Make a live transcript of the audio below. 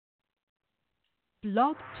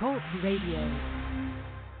Blog Talk Radio.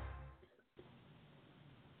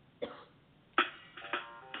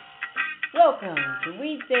 Welcome to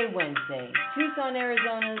Weedsday Wednesday, Tucson,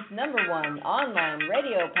 Arizona's #1 online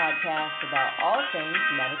radio podcast about all things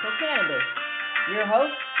medical cannabis. Your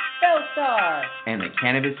host, Bellstar. And the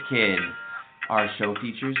Cannabis Kid. Our show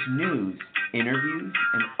features news, interviews,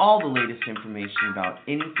 and all the latest information about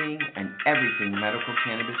anything and everything medical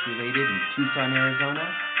cannabis related in Tucson,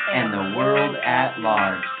 Arizona, and the world at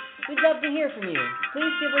large. We'd love to hear from you.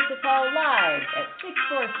 Please give us a call live at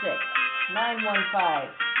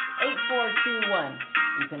 646-915-8421.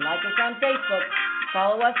 You can like us on Facebook,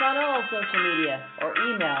 follow us on all social media, or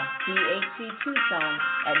email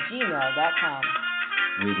thctucson@gmail.com.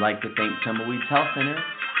 We'd like to thank Tumbleweeds Health Center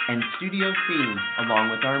and Studio C, along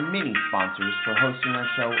with our many sponsors, for hosting our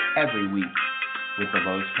show every week. With the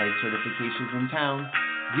lowest price certifications in town,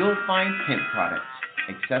 you'll find hemp products,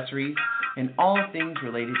 accessories, and all things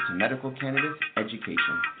related to medical cannabis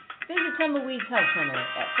education. Visit Tumbleweeds Health Center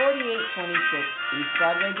at 4826 East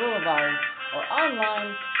Broadway Boulevard or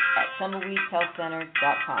online at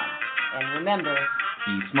tumbleweedshealthcenter.com. And remember,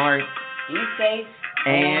 be smart, be safe,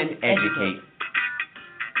 and educate.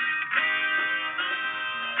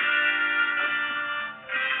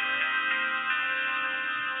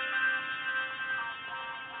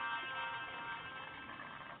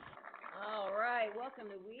 Welcome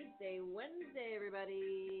to Weedsday Wednesday,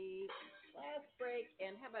 everybody. Last break,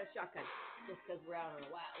 and how about a shotgun? Just because we're out on the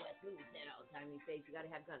Wild West movie set all the time these days, you got to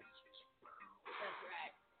have guns. That's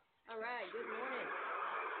right. All right, good morning.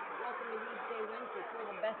 Welcome to Weedsday Wednesday. For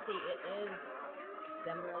the bestie, it is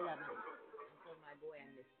December 11th. I told my boy I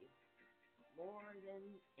missed you more than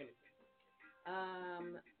anything.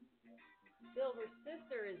 Silver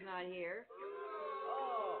Sister is not here.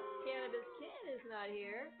 Oh, Cannabis Kid is not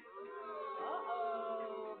here.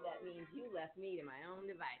 Uh-oh, that means you left me to my own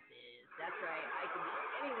devices. That's right, I can do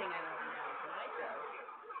anything I want to know for my show.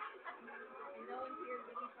 And no one's here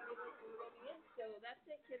getting funny like we're rubbing in, so that's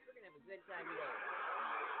it, kids. We're going to have a good time today.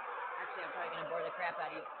 Actually, I'm probably going to bore the crap out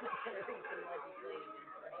of you. I'm going to read some legislative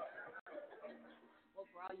information. Well,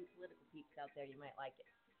 for all you political peeps out there, you might like it.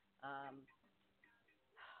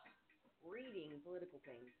 Reading political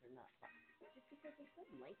things are not fun. Just because it's so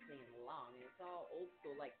lengthy and long, and it's all old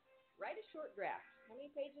school, like, write a short draft. How many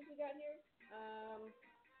pages we got here?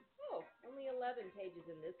 Only 11 pages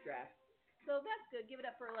in this draft. So that's good. Give it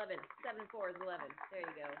up for 11. 7-4 is 11. There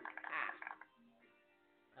you go.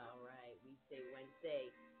 All right. Weedsday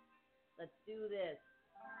Wednesday. Let's do this.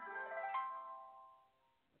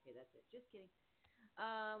 Okay, that's it. Just kidding.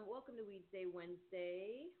 Welcome to Weedsday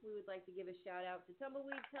Wednesday. We would like to give a shout out to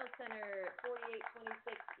Tumbleweeds Health Center,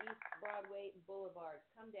 4826 East Broadway Boulevard.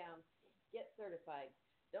 Come down. Get certified.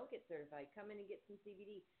 Don't get certified. Come in and get some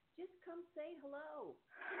CBD. Just come say hello.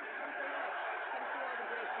 Come say hi. Come see all the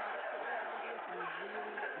great products that we have to do. Some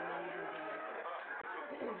really amazing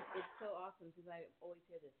things. It's so awesome because I always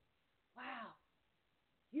hear this. Wow,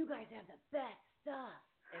 you guys have the best stuff.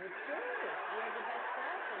 And it's true. We have the best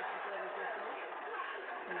stuff. And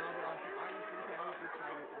and all the awesome artists in town that we try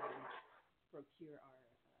to procure our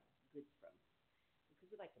goods from. Because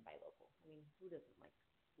we like to buy local. I mean, who doesn't like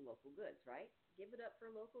local goods, right? Give it up for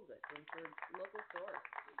local goods and for local stores.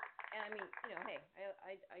 And I mean, hey,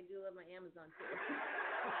 I do love my Amazon too.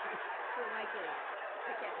 For my kids,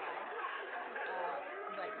 I can't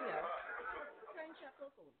lie. But try and shop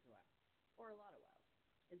local once in a while, or a lot of while.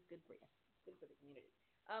 It's good for you. It's good for the community.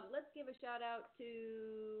 Let's give a shout out to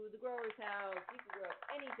the Grower's House. You can grow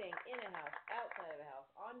anything in a house, outside of a house,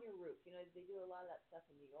 on your roof. They do a lot of that stuff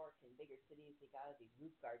in New York and bigger cities. They got these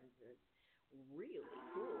roof gardens that are really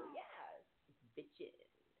cool. Yeah, it's bitches.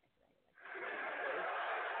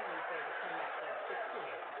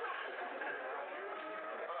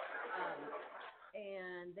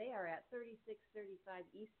 And they are at 3635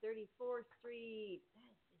 East 34th Street.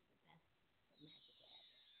 That is just the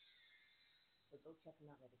best magic ad. So go check them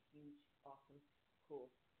out. They have a huge, awesome,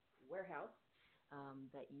 cool warehouse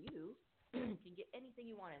that you can get anything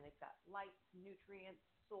you want in. They've got lights, nutrients,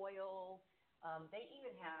 soil. They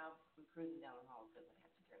even have, I'm cruising down the hall because I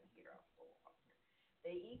have to turn the heater off a little while here.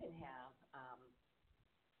 They even have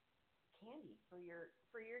candy for your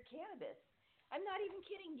cannabis. I'm not even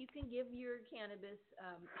kidding. You can give your cannabis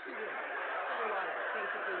sugar water,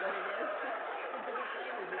 basically what it is. With different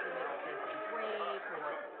flavors, you can make it taste like grape or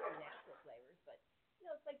natural flavors. But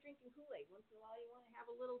it's like drinking Kool-Aid. Once in a while, you want to have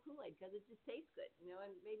a little Kool-Aid because it just tastes good. And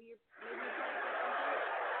maybe you're trying to get some Kool-Aid.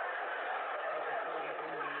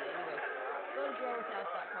 Anyway, go to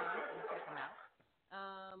growershouse.com and check them out.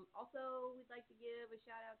 Also, we'd like to give a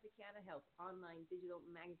shout out to Canna Health online digital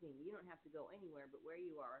magazine. You don't have to go anywhere but where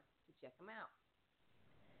you are to check them out.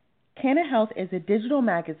 Canna Health is a digital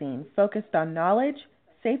magazine focused on knowledge,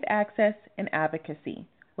 safe access, and advocacy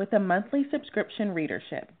with a monthly subscription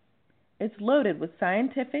readership. It's loaded with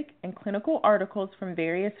scientific and clinical articles from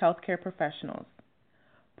various healthcare professionals,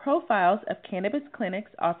 profiles of cannabis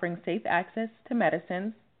clinics offering safe access to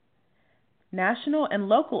medicines, national and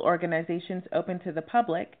local organizations open to the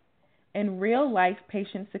public, and real-life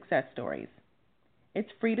patient success stories.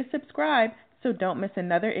 It's free to subscribe, so don't miss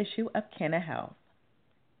another issue of Canna Health.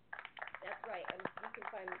 That's right, and you can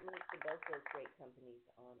find links to both those great companies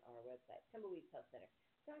on our website,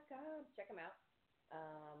 tumbleweedshealthcenter.com. Check them out.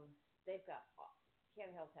 They've got,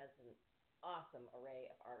 Canna Health has an awesome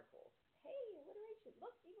array of articles. Hey, alliteration,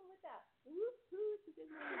 look, even with that. Woo-hoo, it's a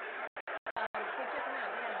good one. So check them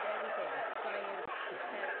out. They have everything, science, to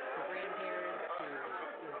pets, to grandparents, to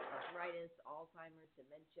arthritis, Alzheimer's,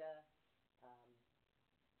 dementia,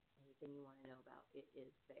 anything you want to know about, it is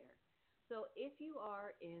there. So if you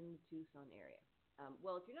are in the Tucson area,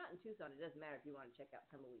 well, if you're not in Tucson, it doesn't matter if you want to check out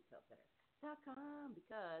tumbleweedshealthcenter.com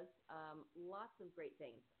because lots of great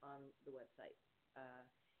things on the website.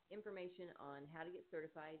 Information on how to get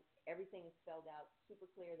certified. Everything is spelled out super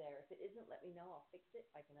clear there. If it isn't, let me know. I'll fix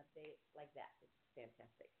it. I can update it like that. It's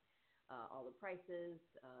fantastic. All the prices.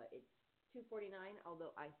 It's $2.49,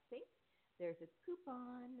 although I think there's a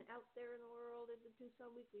coupon out there in the world at the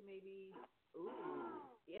Tucson Weekly, maybe.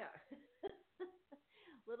 Ooh, yeah.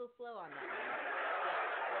 Little slow on that one.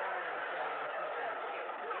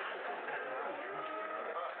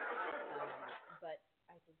 But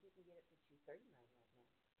I think you can get it for $2.39 right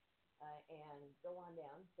now. And go on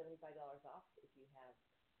down, $75 off if you have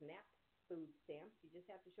SNAP food stamps. You just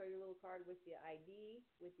have to show your little card with the ID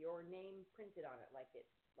with your name printed on it, like it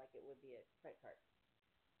would be a credit card,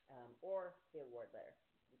 or the award letter.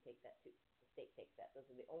 You take that too. The state takes that. Those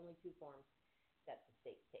are the only two forms that the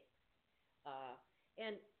state takes.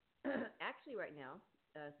 And actually, right now,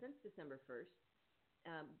 since December 1st,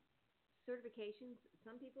 certifications.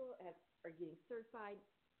 Some people are getting certified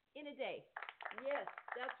in a day. Yes,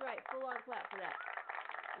 that's right. Full on clap for that.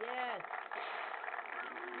 Yes.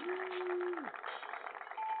 Woo.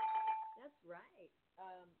 That's right.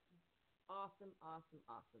 Awesome. I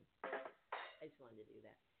just wanted to do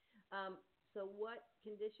that. So what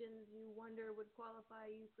conditions you wonder would qualify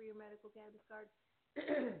you for your medical cannabis card?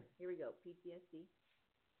 Here we go. PTSD,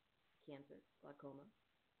 cancer, glaucoma,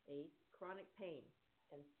 AIDS, chronic pain.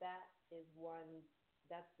 And that is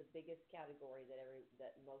that's the biggest category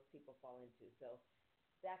that most people fall into. So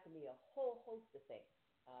that can be a whole host of things.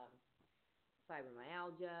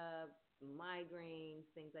 Fibromyalgia, migraines,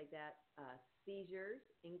 things like that. Seizures,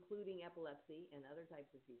 including epilepsy and other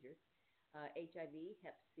types of seizures. HIV,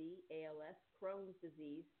 Hep C, ALS, Crohn's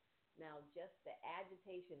disease. Now, just the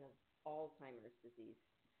agitation of Alzheimer's disease.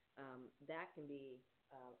 That can be,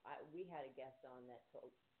 we had a guest on that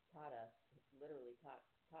taught us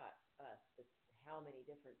how many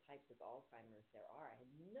different types of Alzheimer's there are. I had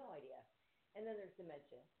no idea. And then there's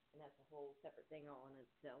dementia, and that's a whole separate thing all in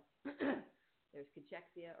itself. There's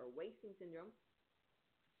cachexia or wasting syndrome,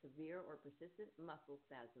 severe or persistent muscle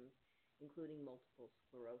spasms, including multiple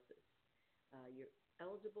sclerosis. You're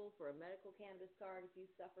eligible for a medical cannabis card if you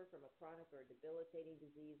suffer from a chronic or debilitating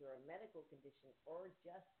disease or a medical condition or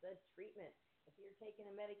just the treatment. If you're taking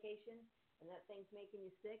a medication and that thing's making you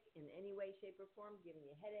sick in any way, shape, or form, giving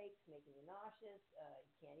you headaches, making you nauseous,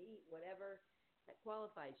 you can't eat, whatever, that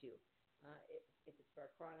qualifies you if it's for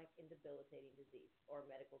a chronic and debilitating disease or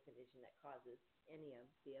medical condition that causes any of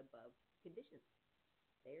the above conditions.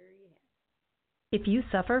 There you have it. If you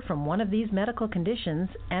suffer from one of these medical conditions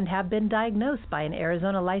and have been diagnosed by an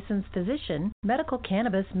Arizona licensed physician, medical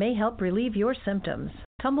cannabis may help relieve your symptoms.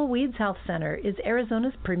 Tumbleweeds Health Center is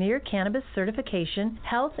Arizona's premier cannabis certification,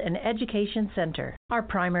 health, and education center. Our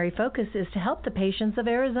primary focus is to help the patients of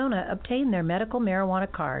Arizona obtain their medical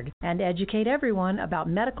marijuana card and educate everyone about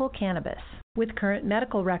medical cannabis. With current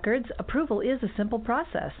medical records, approval is a simple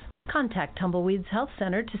process. Contact Tumbleweeds Health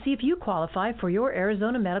Center to see if you qualify for your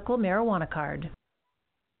Arizona medical marijuana card.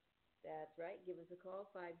 That's right. Give us a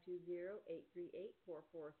call,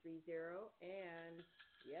 520-838-4430. And,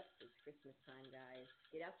 yep, it's Christmas time, guys.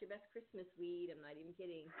 Get out your best Christmas weed. I'm not even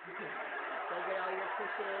kidding. Go get all your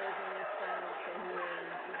pushes and your stumps and your...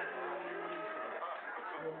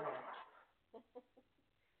 Yeah.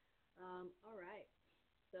 All right.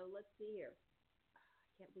 So let's see here. I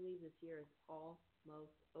can't believe this year is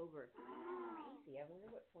almost over. Crazy. I wonder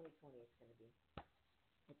what 2020 is going to be.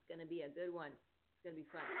 It's going to be a good one. It's going to be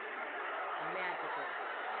fun. Magical.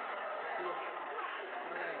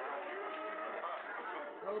 right.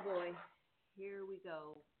 Oh boy, here we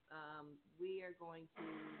go. We are going to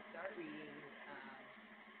start reading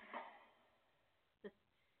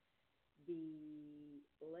the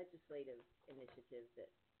legislative initiative that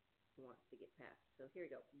wants to get passed. So here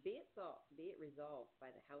we go. Be it resolved by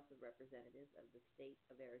the House of Representatives of the State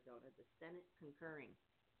of Arizona, the Senate concurring.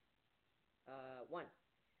 1.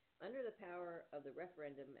 Under the power of the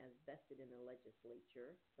referendum as vested in the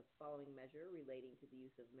legislature, the following measure relating to the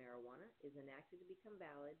use of marijuana is enacted to become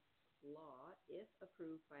valid law if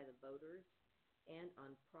approved by the voters and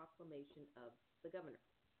on proclamation of the governor.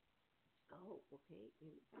 Oh, okay.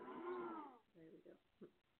 There we go.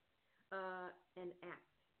 An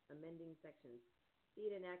act amending sections. Be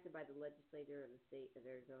it enacted by the legislature of the State of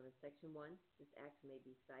Arizona. Section 1. This act may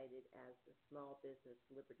be cited as the Small Business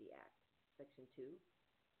Liberty Act. Section 2.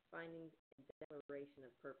 Findings and declaration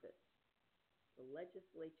of purpose. The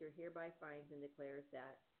legislature hereby finds and declares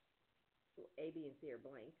that A, B, and C are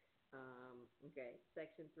blank.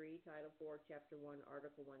 Section 3, Title 4, Chapter 1,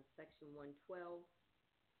 Article 1, Section 112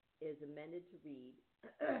 is amended to read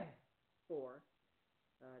 4.112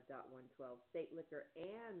 State Liquor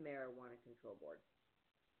and Marijuana Control Board.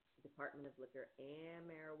 Department of Liquor and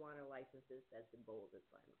Marijuana Licenses, that's in bold, that's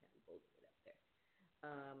why I'm kind of bolding it up there.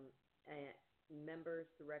 Members,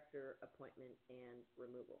 Director, Appointment, and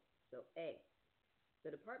Removal. So A,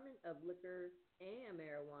 the Department of Liquor and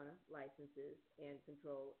Marijuana Licenses and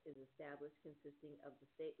Control is established consisting of the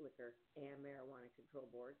State Liquor and Marijuana Control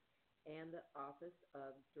Board and the Office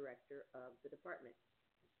of Director of the Department.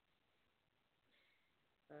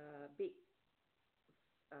 B,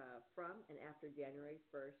 from and after January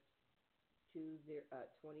 1st, 2003,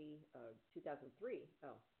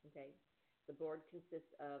 the board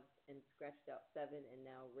consists of, and scratched out 7 and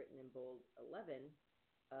now written in bold 11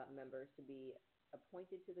 members to be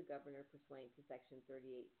appointed to the governor pursuant to Section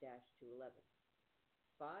 38-211.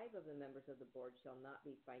 5 of the members of the board shall not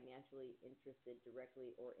be financially interested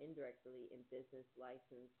directly or indirectly in business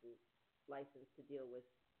licensed to deal with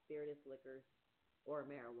spirituous liquors or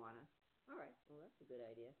marijuana. All right, well that's a good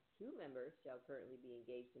idea. 2 members shall currently be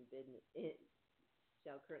engaged in business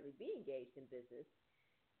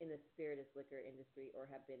in the spirituous liquor industry or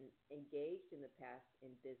have been engaged in the past in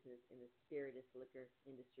business in the spirituous liquor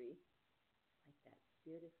industry. I like that,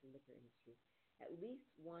 spirituous liquor industry. At least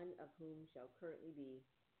one of whom shall currently be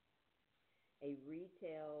a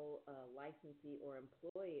retail licensee or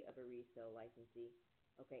employee of a retail licensee.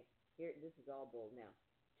 Okay, here, this is all bold now.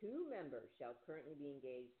 2 members shall currently be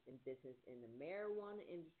engaged in business in the marijuana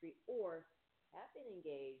industry or have been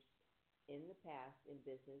engaged in the past in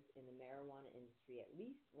business in the marijuana industry, at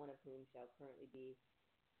least one of whom shall currently be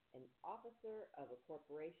an officer of a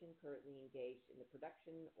corporation currently engaged in the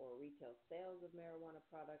production or retail sales of marijuana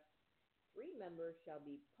products. 3 members shall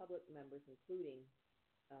be public members, including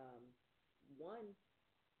 1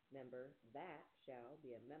 member that shall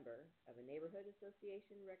be a member of a neighborhood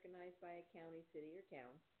association recognized by a county, city, or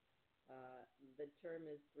town. The term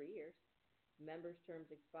is 3 years. Members'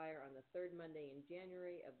 terms expire on the 3rd Monday in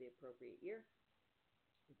January of the appropriate year.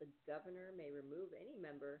 The governor may remove any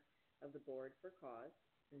member of the board for cause.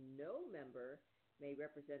 No member may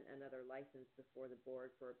represent another license before the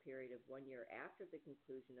board for a period of 1 year after the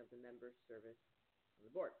conclusion of the member's service on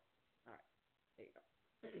the board. All right, there you go.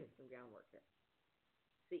 Some groundwork there.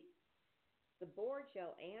 C. The board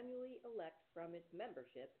shall annually elect from its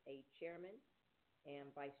membership a chairman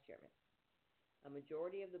and vice chairman. A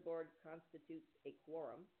majority of the board constitutes a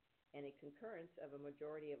quorum, and a concurrence of a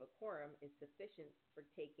majority of a quorum is sufficient for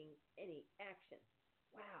taking any action.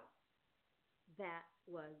 Wow, that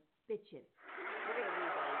was bitchin'. We're going to read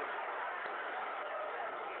that again.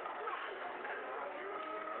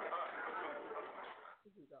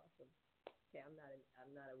 This is awesome. Okay, I'm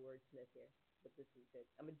not a wordsmith here, but this is good.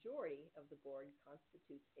 A majority of the board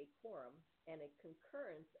constitutes a quorum, and a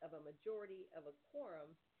concurrence of a majority of a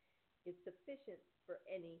quorum is sufficient for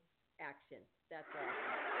any action. That's awesome.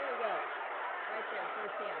 There we go. Right there,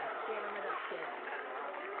 firsthand. Quorum it up, kids.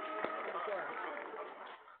 Get a quorum.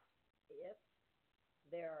 If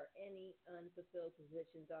there are any unfulfilled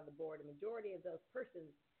positions on the board, a majority of those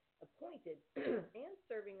persons appointed and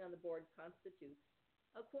serving on the board constitutes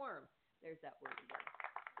a quorum. There's that word again.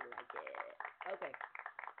 I like it. Okay.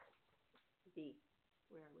 D.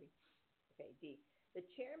 Where are we? Okay, D. The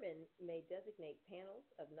chairman may designate panels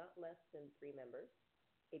of not less than 3 members.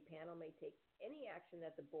 A panel may take any action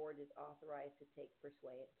that the board is authorized to take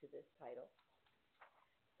pursuant to this title.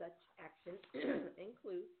 Such action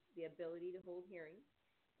includes the ability to hold hearings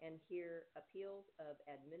and hear appeals of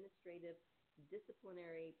administrative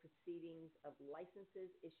disciplinary proceedings of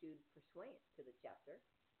licenses issued pursuant to the chapter.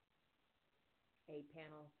 A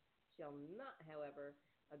panel shall not, however,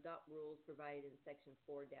 adopt rules provided in Section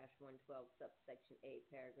 4-112, subsection A,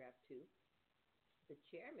 paragraph 2. The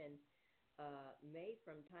chairman may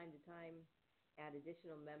from time to time add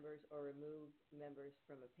additional members or remove members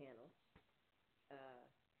from a panel.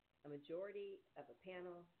 A majority of a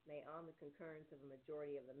panel may, on the concurrence of a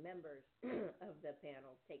majority of the members of the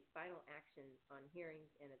panel, take final action on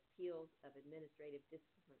hearings and appeals of administrative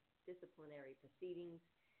disciplinary proceedings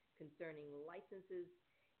concerning licenses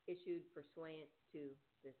issued pursuant to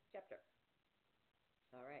this chapter.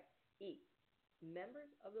 All right. E.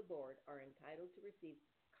 Members of the board are entitled to receive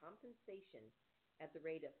compensation at the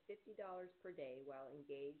rate of $50 per day while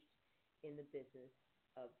engaged in the business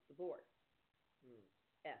of the board.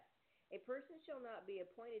 F. A person shall not be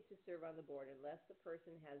appointed to serve on the board unless the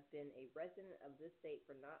person has been a resident of this state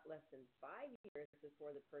for not less than 5 years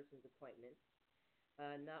before the person's appointment.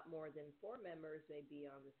 Not more than 4 members may be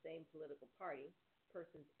on the same political party.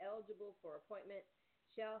 Persons eligible for appointment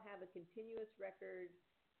shall have a continuous recorded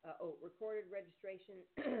registration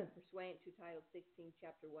pursuant to Title 16,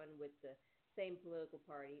 Chapter 1 with the same political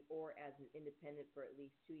party or as an independent for at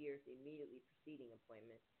least 2 years immediately preceding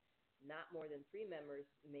appointment. Not more than 3 members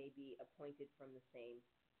may be appointed from the same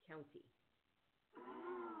county.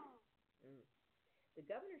 The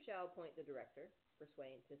governor shall appoint the director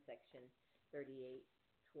pursuant to Section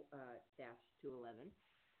 38-211,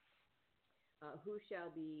 who shall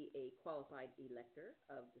be a qualified elector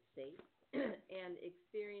of the state and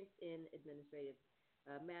experienced in administrative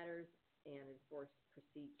matters and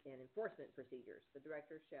enforcement procedures. The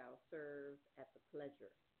director shall serve at the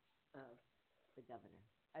pleasure of the governor.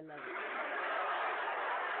 I love it.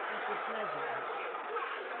 It's the pleasure of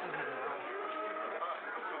the governor.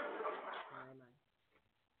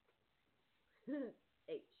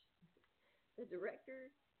 H. The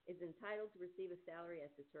director is entitled to receive a salary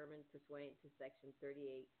as determined pursuant to Section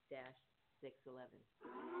 38-611.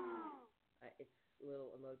 It's a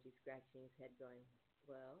little emoji scratching his head going,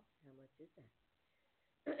 well, how much is that?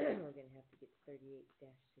 We're going to have to get to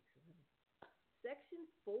 38-611. Section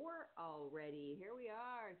 4 already. Here we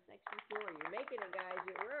are, Section 4. You're making it, guys.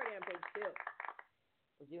 We're already on page 2.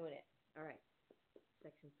 We're doing it. All right.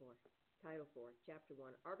 Section 4. Title 4, Chapter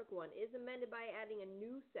 1. Article 1 is amended by adding a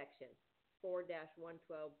new section,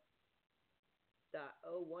 4-112.01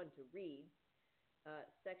 to read.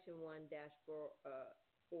 Section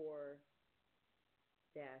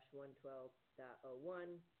 1-4-112.01,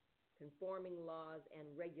 conforming laws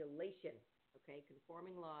and regulation. Okay,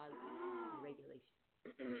 conforming laws and regulation.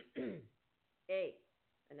 A.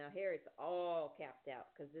 And now here it's all capped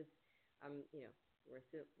out because this,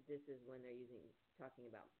 this is when they're talking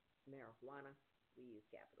about marijuana. We use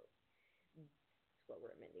capitals. That's what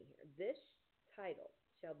we're amending here. This title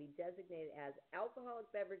shall be designated as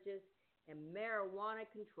alcoholic beverages and marijuana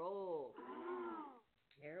control.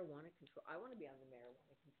 Marijuana control. I want to be on the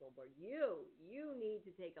marijuana control board. You need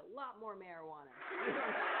to take a lot more marijuana.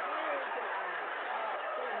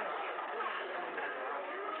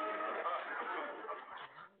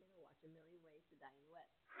 Watch A Million Ways to Die in the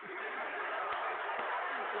West.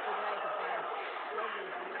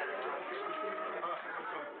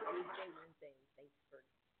 Weedsday Wednesday. Thanks for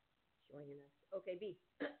joining us. Okay, B.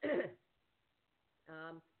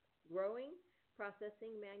 Growing,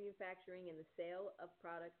 processing, manufacturing, and the sale of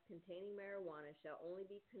products containing marijuana shall only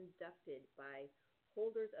be conducted by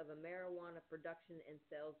holders of a marijuana production and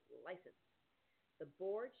sales license. The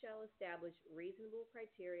board shall establish reasonable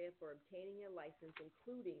criteria for obtaining a license,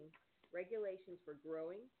 including regulations for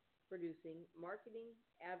growing, producing, marketing,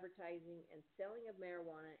 advertising, and selling of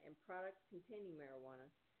marijuana and products containing marijuana.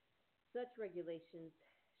 Such regulations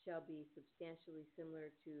shall be substantially similar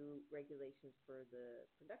to regulations for the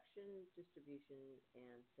production, distribution,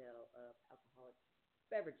 and sale of alcoholic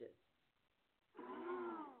beverages.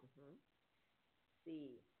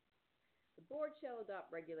 C. The board shall adopt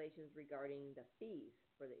regulations regarding the fees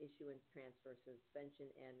for the issuance, transfer, suspension,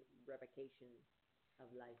 and revocation of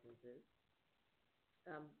licenses.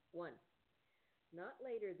 1. Not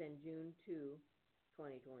later than June 2,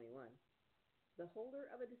 2021. The holder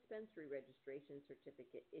of a dispensary registration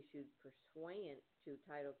certificate issued pursuant to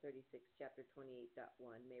Title 36, Chapter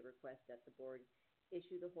 28.1 may request that the board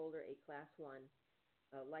issue the holder a Class 1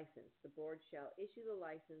 license. The board shall issue the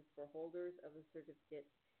license for holders of the certificate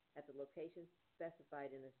at the location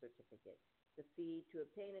specified in the certificate. The fee to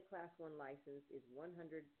obtain a Class 1 license is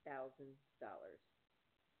 $100,000.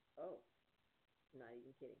 Oh, not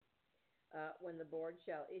even kidding. When the board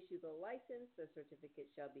shall issue the license, the certificate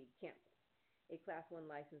shall be canceled. A Class 1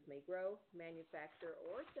 license may grow, manufacture,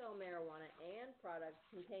 or sell marijuana and products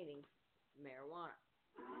containing marijuana.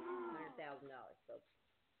 $100,000, folks.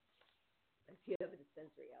 If you have a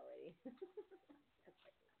dispensary already. That's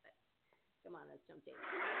like nothing. Come on, let's jump in.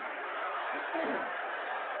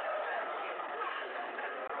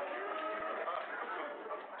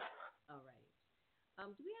 Alrighty.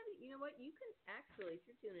 Do we have, you know what, you can actually, if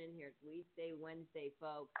you're tuning in here, it's Weedsday Wednesday,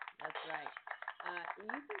 folks. That's right. You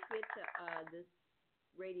can get to this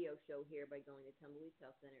radio show here by going to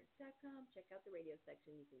tumbleweedshealthcenter.com. Check out the radio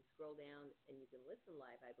section. You can scroll down and you can listen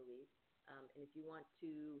live, I believe. And if you want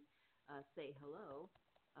to say hello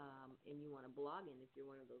and you want to blog in, if you're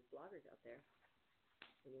one of those bloggers out there,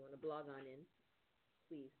 and you want to blog on in,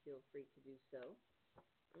 please feel free to do so.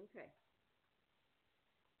 Okay.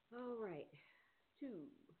 All right.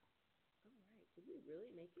 All right. Did we really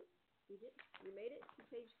make it? We did. We made it to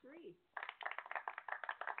page 3.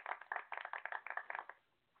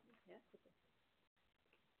 Fantastic.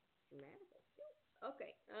 Dramatic.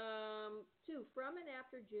 Okay. 2. From and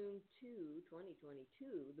after June 2,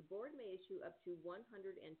 2022, the board may issue up to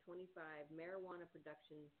 125 marijuana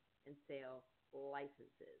production and sale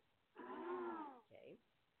licenses. Okay.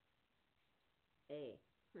 A.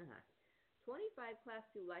 25 Class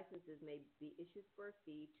 2 licenses may be issued for a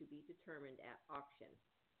fee to be determined at auction.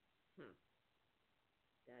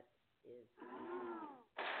 That is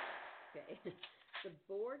okay. The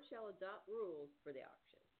board shall adopt rules for the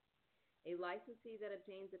auction. A licensee that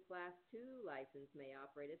obtains a Class 2 license may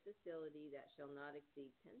operate a facility that shall not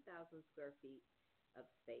exceed 10,000 square feet of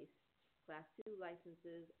space. Class 2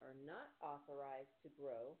 licenses are not authorized to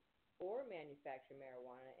grow or manufacture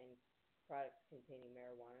marijuana and products containing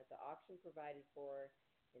marijuana. The auction provided for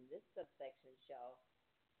in this subsection shall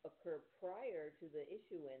occur prior to the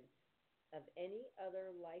issuance of any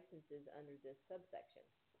other licenses under this subsection.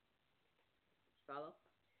 Follow?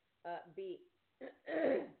 B.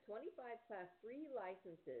 25 Class 3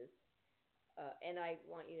 licenses, and I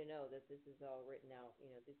want you to know that this is all written out,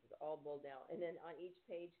 this is all bold out, and then on each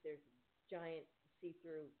page there's a giant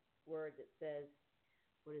see-through word that says,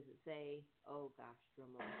 what does it say? Oh gosh,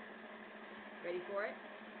 drum roll. Ready for it?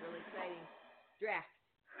 Really exciting. Draft.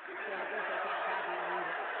 So I guess I can't copy and read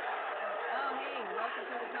it. Oh hey, welcome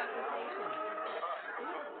to the conversation.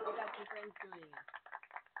 We got some friends joining us.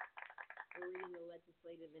 We're reading the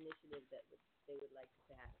legislative initiative that they would like to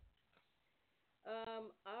pass.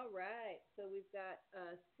 All right, so we've got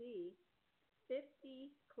C.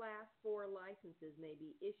 50 Class 4 licenses may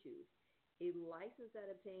be issued. A license that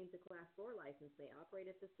obtains a Class 4 license may operate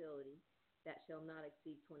a facility that shall not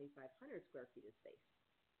exceed 2,500 square feet of space.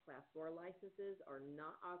 Class 4 licenses are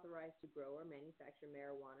not authorized to grow or manufacture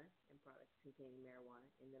marijuana and products containing marijuana.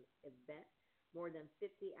 In the event more than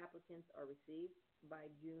 50 applicants are received by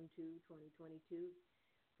June 2, 2022,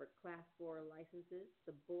 for Class 4 licenses,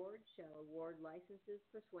 the board shall award licenses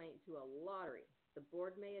pursuant to a lottery. The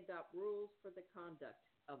board may adopt rules for the conduct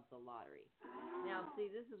of the lottery. Now, see,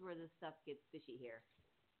 this is where this stuff gets fishy here.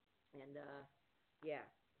 And,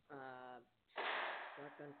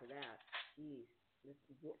 shotgun for that. Jeez.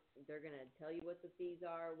 They're going to tell you what the fees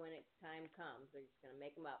are when time comes. They're just going to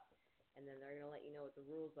make them up. And then they're going to let you know what the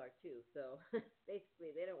rules are, too. So,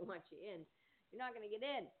 basically, they don't want you in. You're not going to get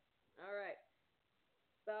in. All right.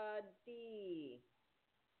 D.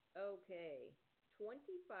 Okay.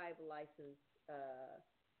 25 licenses,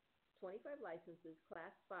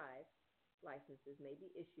 Class 5 licenses may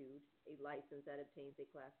be issued. A license that obtains a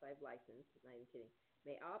Class 5 license, not even kidding,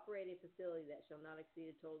 may operate a facility that shall not exceed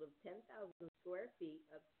a total of 10,000 square feet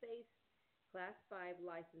of space. Class 5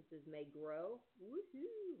 licenses may grow,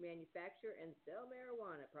 manufacture, and sell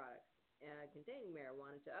marijuana products containing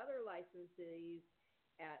marijuana to other licensees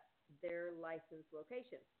at their licensed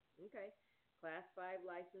location. Okay. Class 5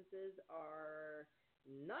 licenses are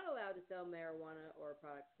not allowed to sell marijuana or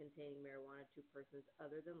products containing marijuana to persons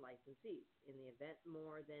other than licensees. In the event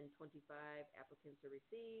more than 25 applicants are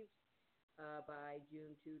received by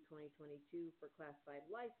June 2, 2022 for Class 5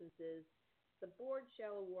 licenses, the board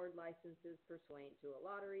shall award licenses pursuant to a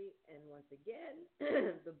lottery, and once again,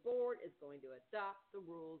 the board is going to adopt the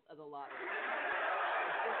rules of the lottery. It's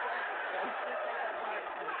just like the park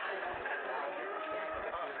and the 5 over the side with the jack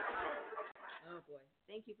situation. Oh boy.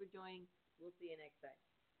 Thank you for joining. We'll see you next time.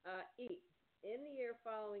 E. In the year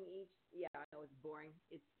following each, I know it's boring.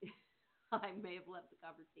 It's I may have left the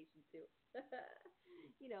conversation too. But we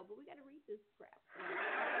got to read this crap. We got to be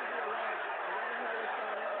aware. We got to know what's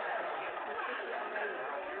going on out there. It's fishy already.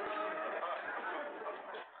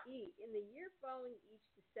 E. E, in the year following each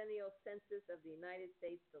decennial census of the United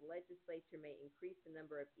States, the legislature may increase the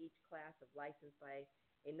number of each class of license by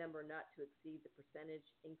a number not to exceed the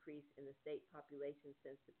percentage increase in the state population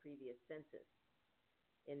since the previous census.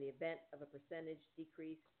 In the event of a percentage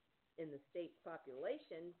decrease in the state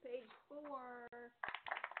population, page 4,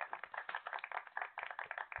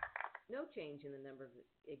 no change in the number of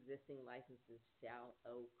existing licenses shall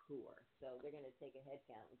occur. So they're going to take a head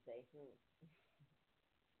count and say,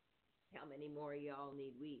 how many more of y'all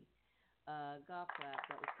need weed? Golf clap,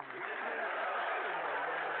 that was kind of...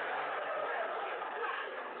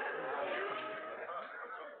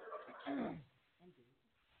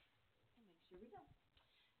 Make sure we don't.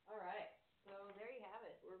 All right, so there you have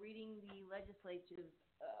it. We're reading the legislature's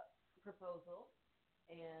proposal,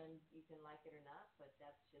 and you can like it or not, but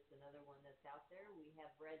that's just another one that's out there. We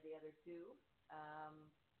have read the other two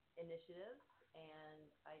initiatives,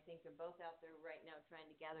 and I think they're both out there right now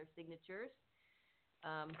trying to gather signatures.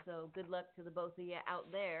 So good luck to the both of you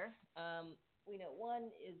out there. We know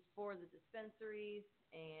one is for the dispensaries,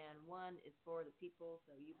 and one is for the people,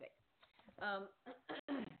 so you bet.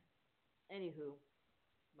 Anywho,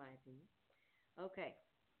 my opinion. Okay.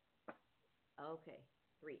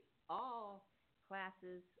 3. All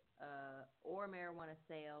classes or marijuana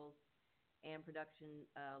sales and production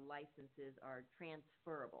licenses are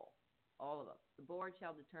transferable. All of them. The board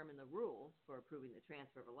shall determine the rules for approving the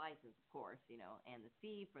transfer of a license, of course, and the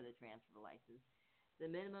fee for the transfer of a license. The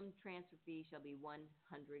minimum transfer fee shall be $100,000.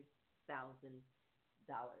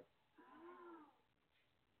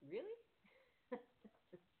 Really?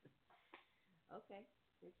 Okay.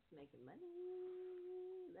 They're just making money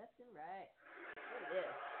left and right. What it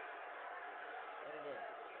is.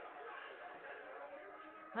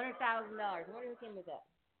 $100,000. I wonder who came with that.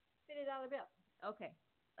 $50 bill. Okay.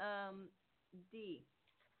 D.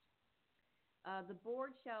 The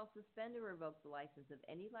board shall suspend or revoke the license of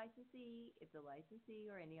any licensee if the licensee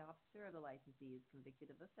or any officer of the licensee is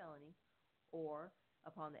convicted of a felony, or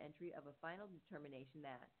upon the entry of a final determination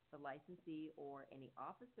that the licensee or any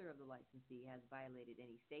officer of the licensee has violated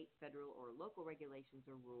any state, federal, or local regulations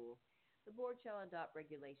or rule, the board shall adopt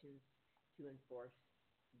regulations to enforce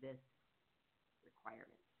this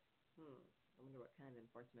requirement. I wonder what kind of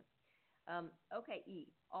enforcement. Okay, E.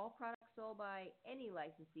 All products sold by any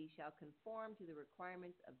licensee shall conform to the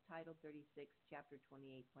requirements of Title 36, Chapter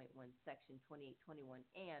 28.1, Section 2821,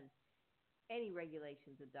 and any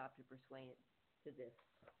regulations adopted pursuant to this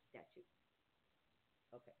statute.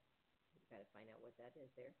 Okay, we've got to find out what that is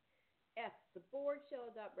there. F. The board shall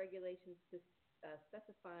adopt regulations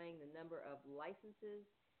specifying the number of licenses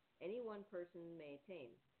any one person may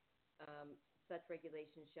attain. Such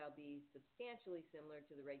regulations shall be substantially similar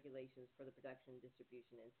to the regulations for the production,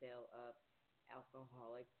 distribution, and sale of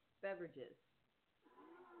alcoholic beverages.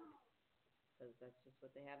 Because that's just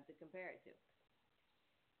what they have to compare it to.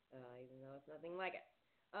 Even though it's nothing like it.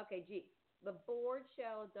 Okay, G. The board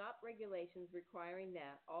shall adopt regulations requiring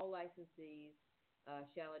that all licensees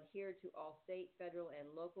shall adhere to all state, federal, and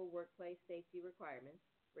local workplace safety requirements,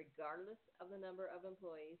 regardless of the number of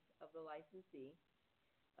employees of the licensee.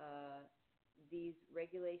 These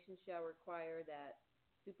regulations shall require that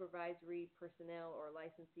supervisory personnel or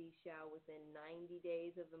licensee shall, within 90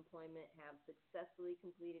 days of employment, have successfully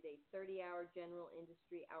completed a 30-hour general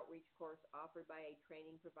industry outreach course offered by a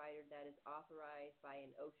training provider that is authorized by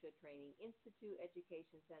an OSHA Training Institute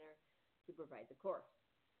Education Center to provide the course.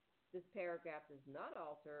 This paragraph does not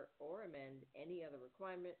alter or amend any other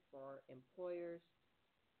requirement for employers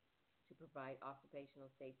to provide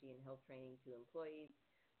occupational safety and health training to employees.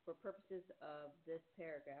 For purposes of this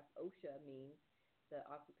paragraph, OSHA means the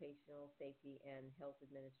Occupational Safety and Health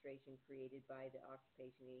Administration created by the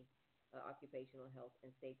Occupational Health and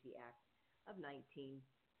Safety Act of 1970.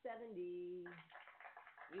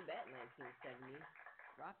 You bet, 1970.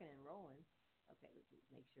 Rocking and rolling. Okay, let's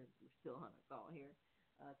make sure we're still on a call here.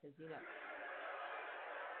 Because, it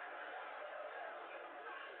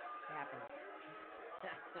happens.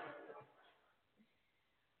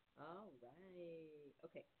 All right.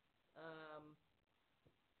 Okay.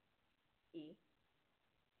 E.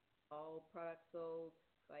 All products sold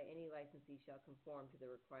by any licensee shall conform to the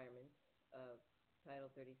requirements of Title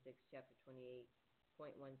 36, Chapter 28.1,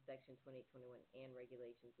 Section 2821, and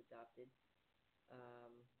regulations adopted.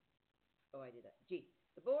 I did that. G.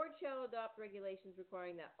 The board shall adopt regulations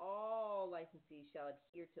requiring that all licensees shall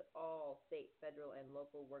adhere to all state, federal, and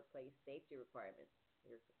local workplace safety requirements.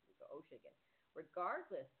 Here we go, OSHA again.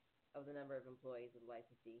 Regardless of the number of employees of the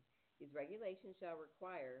licensee, these regulations shall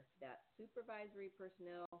require that supervisory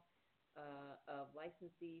personnel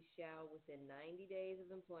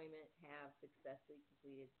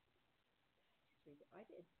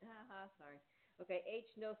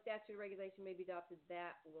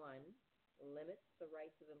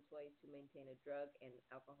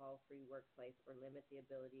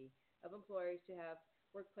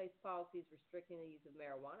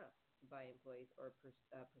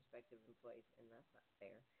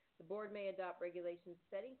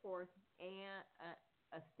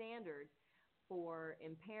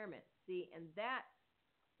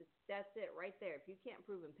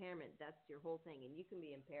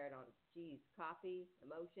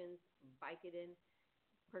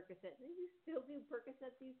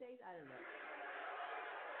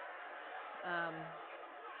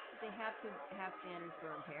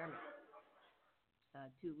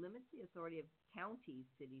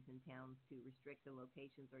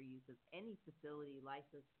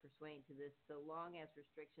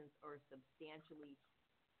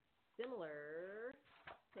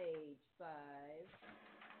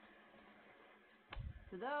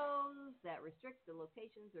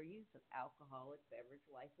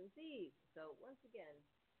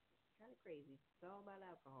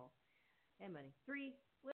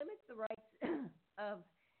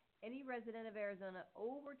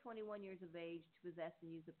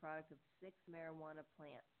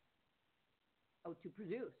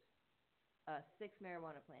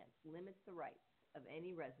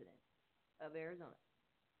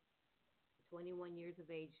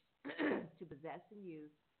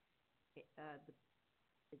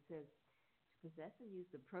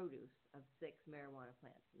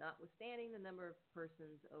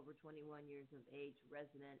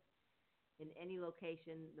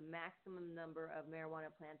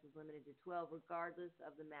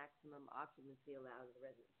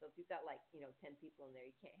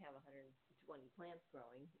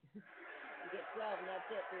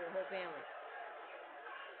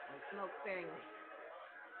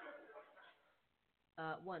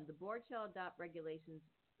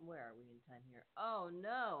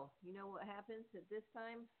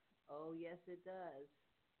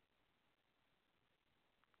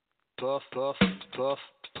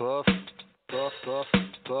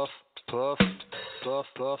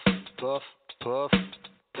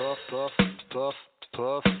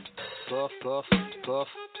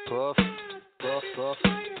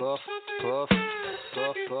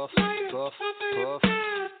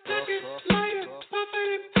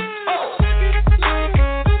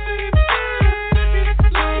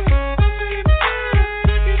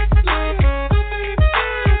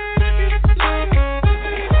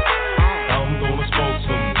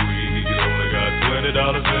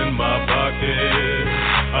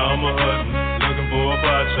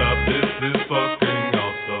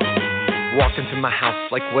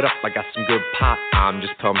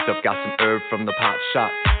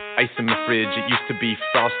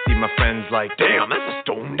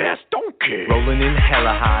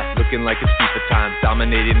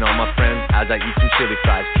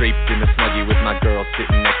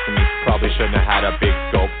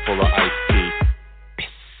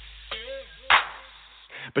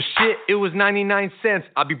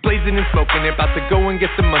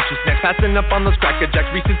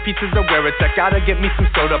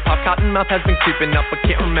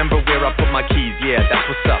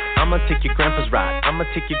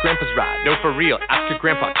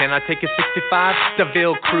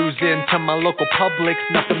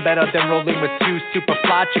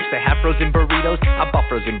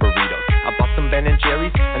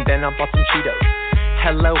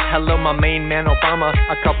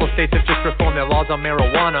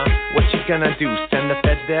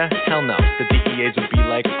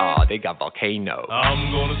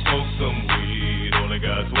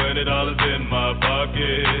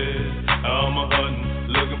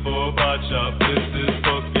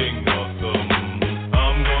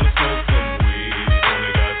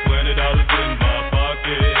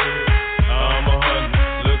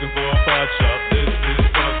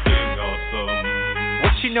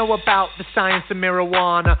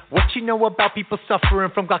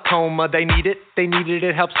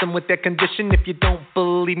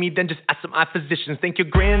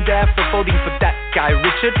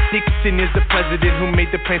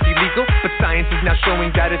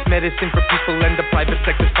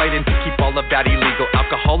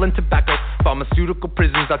Pharmaceutical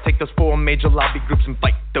prisons, I take those 4 major lobby groups and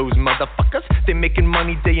fight those motherfuckers. They making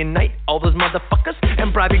money day and night, all those motherfuckers.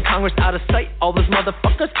 And bribing Congress out of sight, all those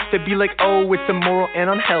motherfuckers. They be like, oh, it's immoral and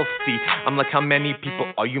unhealthy. I'm like, how many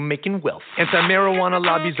people are you making wealth? Anti-marijuana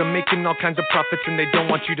lobbies are making all kinds of profits, and they don't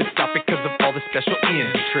want you to stop it because of all the special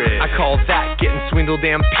interest. I call that getting swindled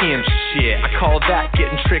and pimp shit. I call that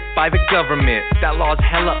getting tricked by the government. That law's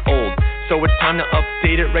hella old, so it's time to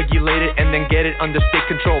update it, regulate it, and then get it under state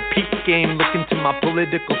control. Peak game, look into my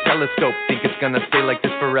political telescope. Think it's gonna stay like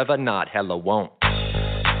this forever? Not hella won't.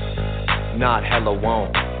 Not hella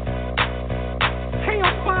won't. Hey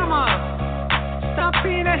Obama, stop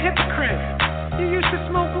being a hypocrite. You used to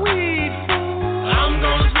smoke weed, fool. I'm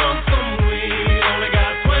gonna smoke some weed. Only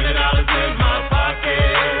got $20 in my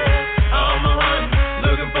pocket. I'm a run,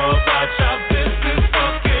 looking for a pot shop. This is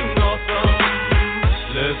fucking awesome.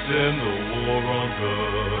 Let's end the war on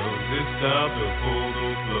drugs. It's time to pull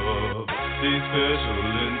those gloves. These special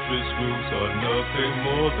interest groups are nothing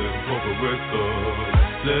more than corporate thugs.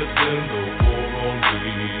 Let's end the war on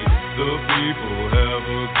weed. The people have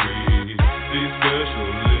agreed. These special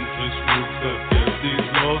interest groups have kept these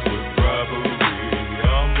laws with bribery.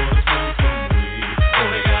 I'm gonna smoke some weed.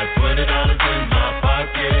 Only got $20 in my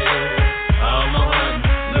pocket. I'm a hunt,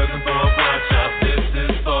 looking for a pot shop. This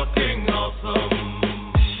is fucking awesome.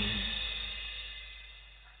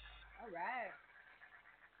 All right.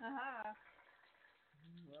 Haha.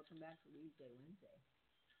 Welcome back to Weedsday Wednesday.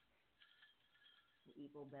 The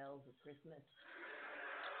evil bells of Christmas.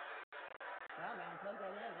 Oh man, plug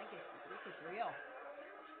that in. This is real.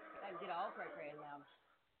 I get all cray loud.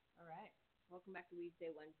 All right. Welcome back to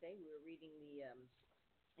Weedsday Wednesday. We were reading the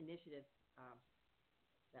initiative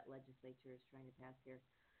that legislature is trying to pass here.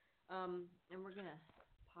 And we're going to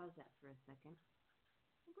pause that for a second.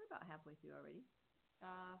 I think we're about halfway through already.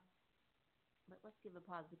 But let's give a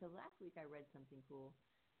pause because last week I read something cool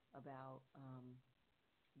about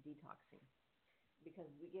detoxing.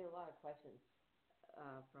 Because we get a lot of questions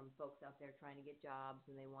from folks out there trying to get jobs,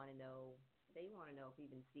 and they want to know if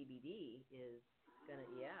even CBD is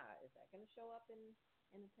is that gonna show up in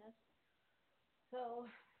the test? So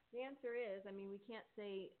the answer is, I mean, we can't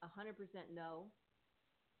say 100% no,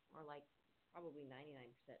 or like probably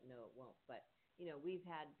 99% no, it won't. But we've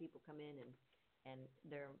had people come in and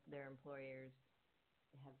their employers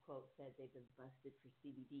have quote said they've been busted for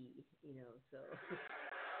CBD. So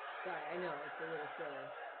sorry, I know it's a little silly.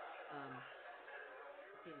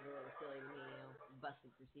 Seems a little silly to me,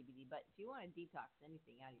 busted for CBD. But if you want to detox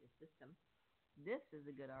anything out of your system, this is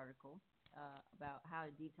a good article about how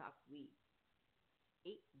to detox weed.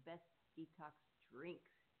 8 best detox drinks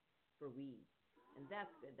for weed. And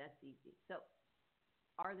that's good. That's easy. So,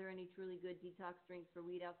 are there any truly good detox drinks for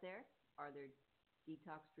weed out there? Are there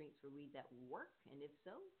detox drinks for weed that work? And if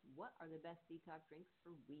so, what are the best detox drinks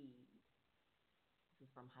for weed? This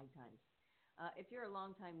is from High Times. If you're a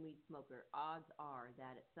longtime weed smoker, odds are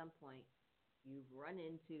that at some point you've run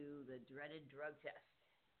into the dreaded drug test.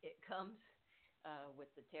 It comes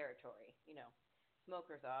with the territory.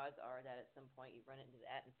 Smokers' odds are that at some point you run into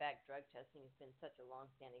that. In fact, drug testing has been such a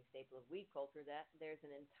long-standing staple of weed culture that there's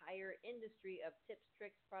an entire industry of tips,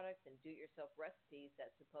 tricks, products, and do-it-yourself recipes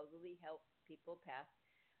that supposedly help people pass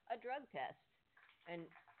a drug test. And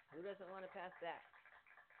who doesn't want to pass that?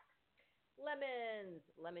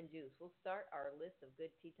 Lemon juice. We'll start our list of good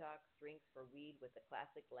detox drinks for weed with the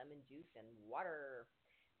classic lemon juice and water.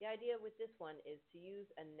 The idea with this one is to use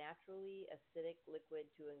a naturally acidic liquid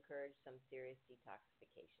to encourage some serious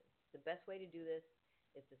detoxification. The best way to do this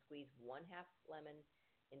is to squeeze 1/2 lemon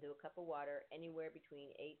into a cup of water, anywhere between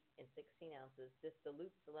 8 and 16 ounces. This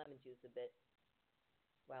dilutes the lemon juice a bit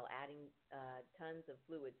while adding tons of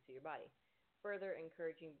fluids to your body, further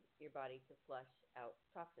encouraging your body to flush out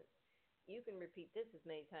toxins. You can repeat this as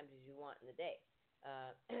many times as you want in the day,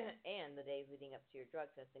 and the days leading up to your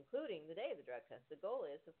drug test, including the day of the drug test. The goal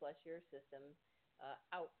is to flush your system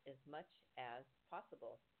out as much as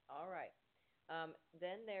possible. All right.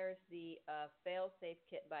 Then there's the Fail-Safe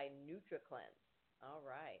Kit by NutriCleanse. All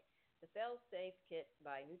right. The Fail-Safe Kit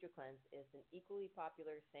by NutriCleanse is an equally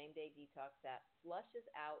popular same-day detox that flushes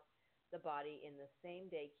out the body in the same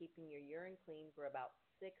day, keeping your urine clean for about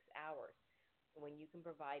 6 hours. When you can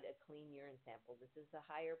provide a clean urine sample. This is a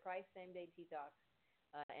higher price same-day detox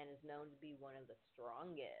and is known to be one of the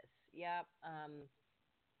strongest. Yep,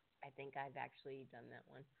 I think I've actually done that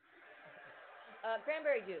one.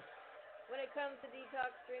 Cranberry juice. When it comes to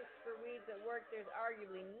detox drinks for weeds that work, there's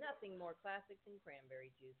arguably nothing more classic than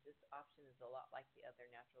cranberry juice. This option is a lot like the other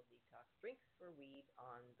natural detox drinks for weed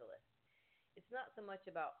on the list. It's not so much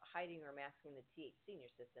about hiding or masking the THC in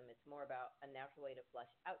your system. It's more about a natural way to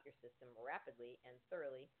flush out your system rapidly and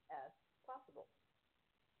thoroughly as possible.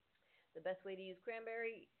 The best way to use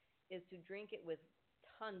cranberry is to drink it with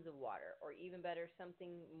tons of water, or even better,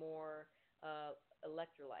 something more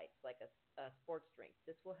electrolytes, like a sports drink.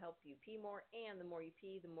 This will help you pee more, and the more you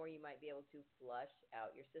pee, the more you might be able to flush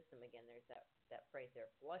out your system. Again, there's that phrase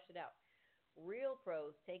there, flush it out. Real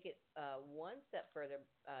pros take it one step further.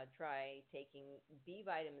 Try taking B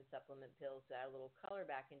vitamin supplement pills to add a little color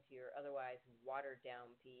back into your otherwise watered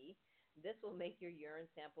down pee. This will make your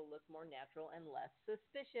urine sample look more natural and less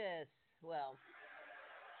suspicious. Well,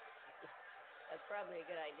 that's probably a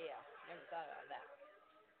good idea. Never thought about that.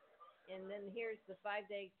 And then here's the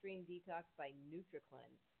 5-day extreme detox by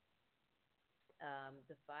NutriCleanse.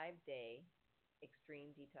 The 5-day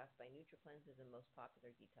extreme detox by NutriCleanse is the most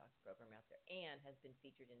popular detox program out there and has been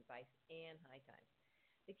featured in Vice and High Times.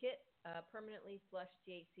 The kit permanently flushes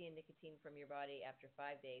THC and nicotine from your body after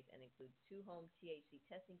 5 days and includes 2 home THC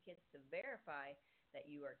testing kits to verify that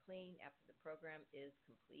you are clean after the program is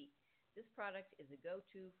complete. This product is a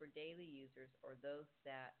go-to for daily users or those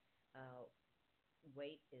that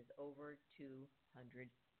weight is over 200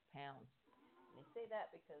 pounds. And I say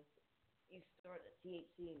that because you store the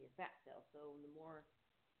THC in your fat cells, so the more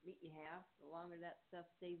meat you have, the longer that stuff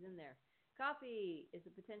stays in there. Coffee is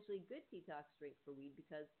a potentially good detox drink for weed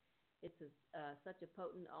because it's such a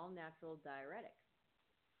potent, all-natural diuretic.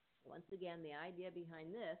 Once again, the idea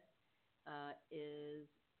behind this is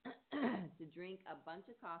to drink a bunch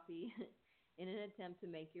of coffee in an attempt to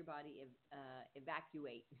make your body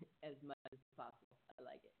evacuate as much as possible. I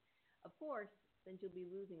like it. Of course, since you'll be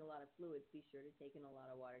losing a lot of fluids, be sure to take in a lot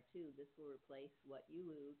of water too. This will replace what you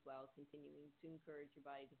lose while continuing to encourage your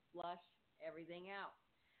body to flush everything out.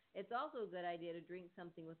 It's also a good idea to drink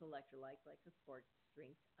something with electrolytes, like a sports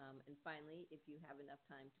drink. And finally, if you have enough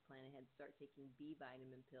time to plan ahead, start taking B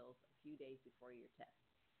vitamin pills a few days before your test.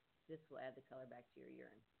 This will add the color back to your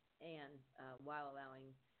urine, and while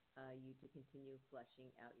allowing you to continue flushing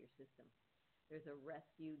out your system. There's a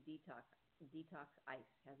Rescue Detox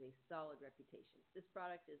Ice, has a solid reputation. This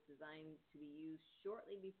product is designed to be used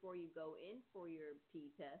shortly before you go in for your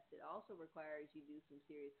pee test. It also requires you do some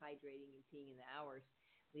serious hydrating and peeing in the hours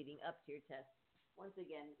leading up to your test. Once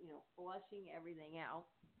again, flushing everything out.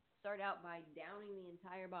 Start out by downing the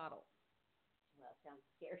entire bottle. Well, that sounds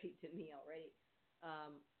scary to me already.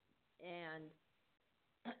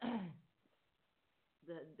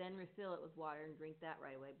 Then refill it with water and drink that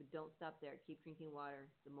right away, but don't stop there. Keep drinking water.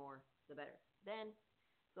 The more, the better. Then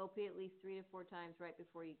go pee at least 3 to 4 times right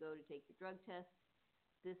before you go to take your drug test.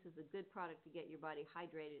 This is a good product to get your body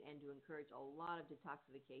hydrated and to encourage a lot of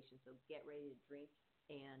detoxification, so get ready to drink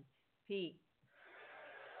and pee.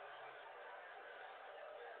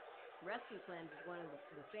 Rescue Cleanse is one of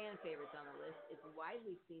the fan favorites on the list. It's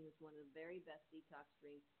widely seen as one of the very best detox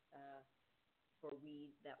drinks for weed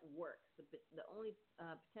that works. The only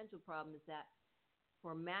potential problem is that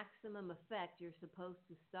for maximum effect, you're supposed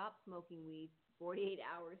to stop smoking weed 48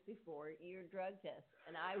 hours before your drug test.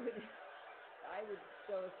 And I would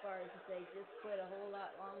go as far as to say just quit a whole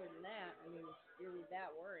lot longer than that. I mean, if you're that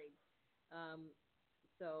worried.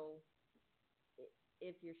 So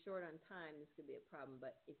if you're short on time, this could be a problem.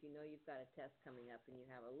 But if you know you've got a test coming up and you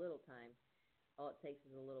have a little time, all it takes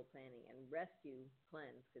is a little planning. And Rescue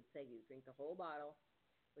Cleanse could save you. Drink the whole bottle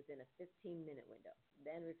within a 15-minute window.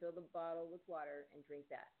 Then refill the bottle with water and drink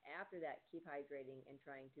that. After that, keep hydrating and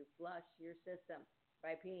trying to flush your system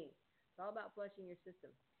by peeing. It's all about flushing your system.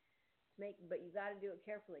 But you got to do it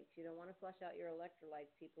carefully because you don't want to flush out your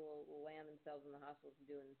electrolytes. People will land themselves in the hospital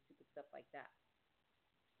doing stupid stuff like that.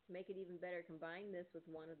 To make it even better, combine this with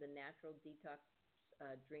one of the natural detox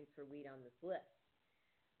drinks for weed on this list.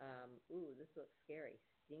 This looks scary.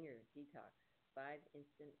 Stinger Detox. 5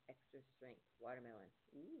 instant extra strength watermelon.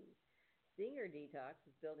 Stinger Detox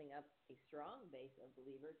is building up a strong base of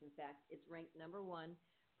believers. In fact, it's ranked number 1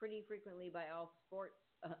 pretty frequently by all sorts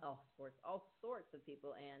of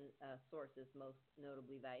people and sources, most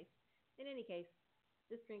notably Vice. In any case,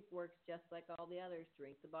 this drink works just like all the others.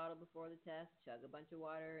 Drink the bottle before the test, chug a bunch of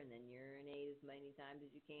water, and then urinate as many times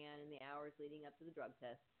as you can in the hours leading up to the drug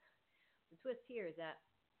test. The twist here is that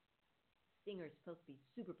Stinger is supposed to be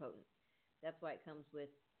super potent. That's why it comes with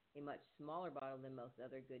a much smaller bottle than most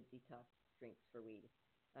other good detox drinks for weed.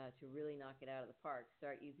 To really knock it out of the park,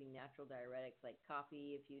 start using natural diuretics like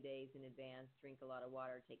coffee a few days in advance, drink a lot of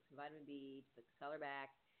water, take some vitamin B to put the color back,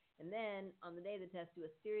 and then on the day of the test, do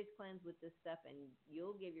a serious cleanse with this stuff, and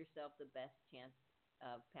you'll give yourself the best chance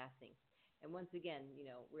of passing. And once again,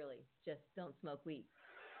 really, just don't smoke weed.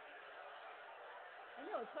 I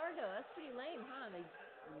know, it's hard though. That's pretty lame, huh? They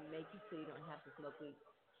make you so you don't have to smoke weed.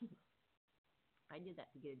 I did that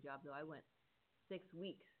to get a job though. I went 6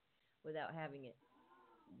 weeks without having it.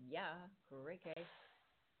 Yeah, correct.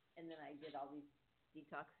 And then I did all these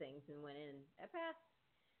detox things and went in and I passed.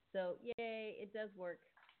 So yay, it does work.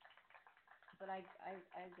 But I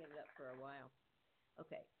gave it up for a while.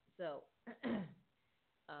 Okay, so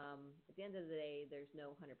at the end of the day, there's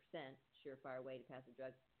no 100% surefire way to pass a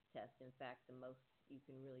drug test. In fact, the most you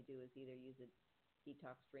can really do is either use a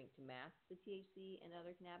detox drink to mask the THC and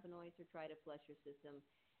other cannabinoids or try to flush your system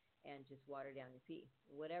and just water down your pee.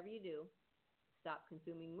 Whatever you do, stop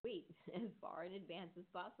consuming weed as far in advance as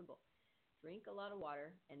possible. Drink a lot of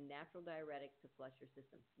water and natural diuretics to flush your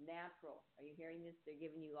system. Natural. Are you hearing this? They're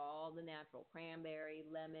giving you all the natural. Cranberry,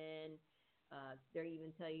 lemon. They're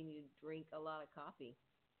even telling you to drink a lot of coffee.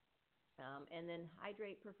 And then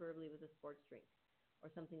hydrate preferably with a sports drink or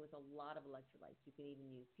something with a lot of electrolytes. You can even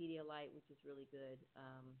use Pedialyte, which is really good.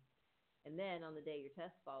 And then on the day of your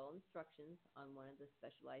test, follow instructions on one of the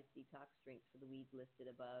specialized detox drinks for the weeds listed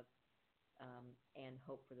above and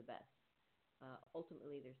hope for the best.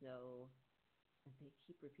 Ultimately, there's no... They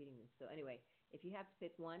keep repeating this. So anyway, if you have to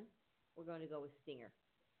pick one, we're going to go with Stinger.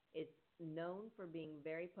 It's known for being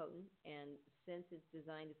very potent, and since it's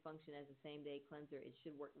designed to function as a same-day cleanser, it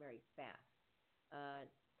should work very fast.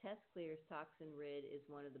 Test Clear's Toxin Rid is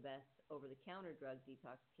one of the best over-the-counter drug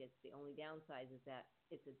detox kits. The only downside is that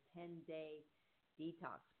it's a 10-day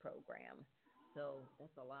detox program, so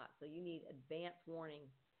that's a lot. So you need advance warning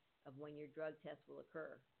of when your drug test will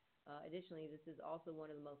occur. Additionally, this is also one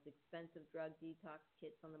of the most expensive drug detox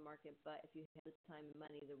kits on the market, but if you have the time and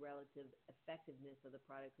money, the relative effectiveness of the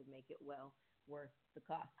product would make it well worth the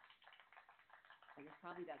cost. And it's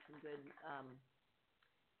probably got some good,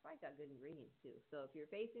 ingredients too. So if you're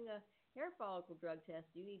facing a hair follicle drug test,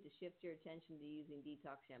 you need to shift your attention to using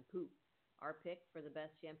detox shampoo. Our pick for the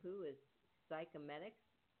best shampoo is Psychomedics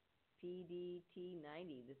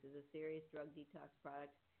PDT90. This is a serious drug detox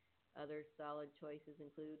product. Other solid choices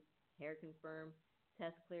include Hair Confirm,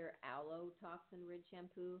 Test Clear Aloe Toxin Rid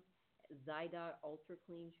Shampoo, Zydot Ultra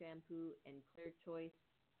Clean Shampoo, and Clear Choice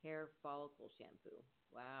Hair Follicle Shampoo.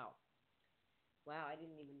 Wow, I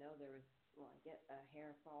didn't even know there was, I get a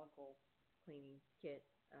hair follicle cleaning kit.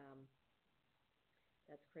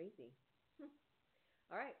 That's crazy.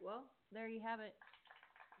 All right, well, there you have it.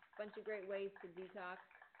 A bunch of great ways to detox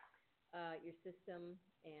your system,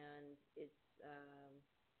 and it's,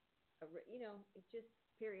 it just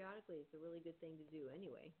periodically, it's a really good thing to do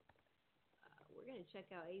anyway. We're going to check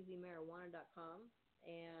out azmarijuana.com,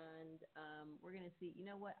 and we're going to see, you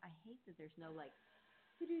know what, I hate that there's no, like,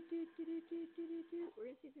 we're going to see if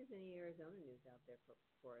there's any Arizona news out there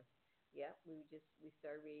for us. Yeah, we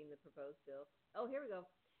started reading the proposed bill. Oh, here we go.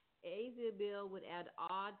 AZ bill would add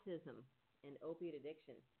autism and opiate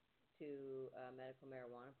addiction to medical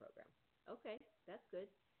marijuana program. Okay, that's good.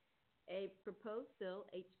 A proposed bill,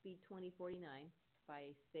 HB 2049,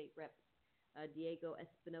 by State Rep Diego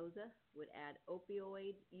Espinoza, would add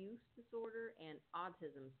opioid use disorder and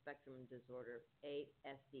autism spectrum disorder,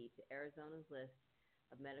 ASD, to Arizona's list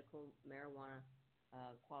of medical marijuana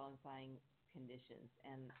qualifying conditions.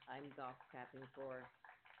 And I'm golf tapping for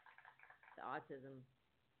the autism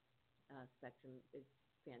spectrum. It's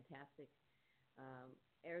fantastic.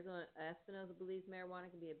 Arizona Espinoza believes marijuana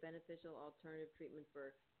can be a beneficial alternative treatment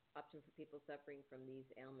option for people suffering from these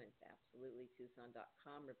ailments. Absolutely.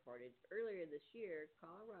 Tucson.com reported earlier this year,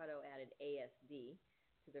 Colorado added ASD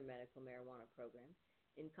to their medical marijuana program.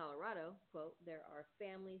 In Colorado, quote, there are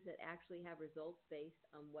families that actually have results based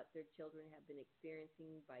on what their children have been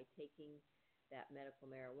experiencing by taking that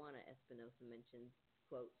medical marijuana, Espinoza mentioned,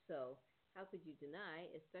 quote, so how could you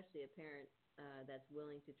deny, especially a parent that's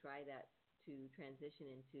willing to try that, to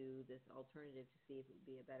transition into this alternative to see if it would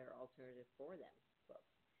be a better alternative for them, quote.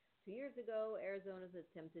 2 years ago, Arizona's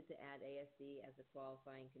attempted to add ASD as a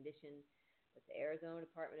qualifying condition, but the Arizona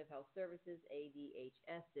Department of Health Services,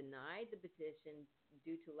 ADHS, denied the petition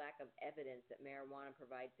due to lack of evidence that marijuana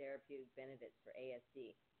provides therapeutic benefits for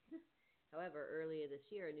ASD. However, earlier this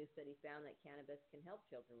year, a new study found that cannabis can help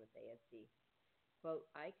children with ASD. Quote,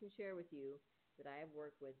 I can share with you that I have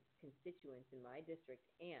worked with constituents in my district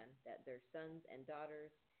and that their sons and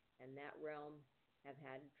daughters in that realm have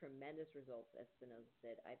had tremendous results, Espinoza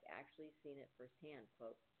said. I've actually seen it firsthand,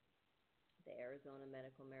 quote. The Arizona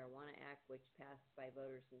Medical Marijuana Act, which passed by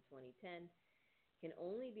voters in 2010, can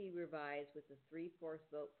only be revised with a 3/4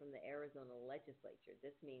 vote from the Arizona legislature.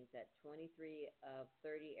 This means that 23 of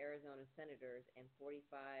 30 Arizona senators and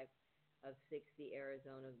 45 of 60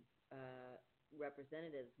 Arizona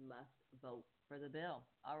representatives must vote for the bill.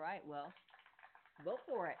 All right, well, vote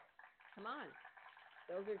for it. Come on.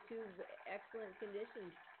 Those are two excellent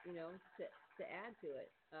conditions, to add to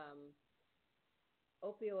it.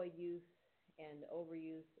 Opioid use and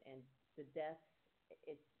overuse and the deaths,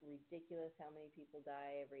 it's ridiculous how many people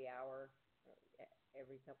die every hour, or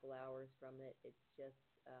every couple hours from it. It's just,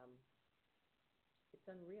 it's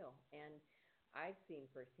unreal. And I've seen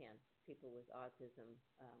firsthand people with autism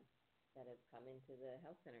that have come into the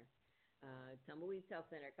health center. Tumbleweeds Health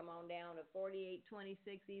Center, come on down to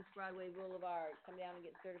 4826 East Broadway Boulevard. Come down and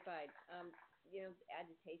get certified.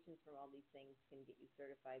 Agitations from all these things can get you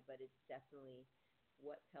certified, but it's definitely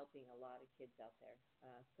what's helping a lot of kids out there.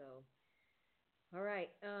 All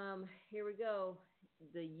right, here we go.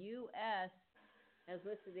 The U.S. has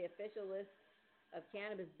listed the official list of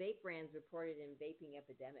cannabis vape brands reported in vaping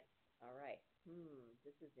epidemic. All right,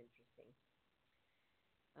 this is interesting.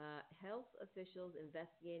 Health officials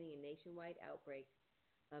investigating a nationwide outbreak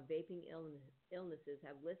of vaping illnesses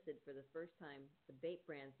have listed for the first time the vape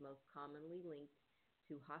brands most commonly linked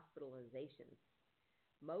to hospitalizations.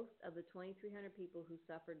 Most of the 2,300 people who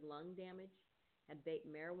suffered lung damage had vaped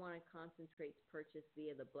marijuana concentrates purchased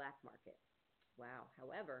via the black market. Wow.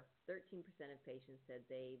 However, 13% of patients said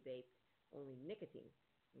they vaped only nicotine.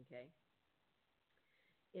 Okay.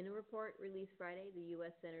 In a report released Friday, the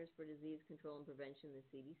U.S. Centers for Disease Control and Prevention, the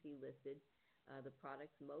CDC, listed the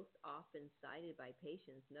products most often cited by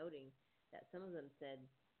patients, noting that some of them said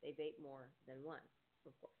they vape more than once,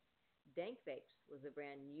 of course. Dank Vapes was the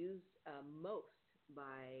brand used most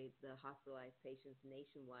by the hospitalized patients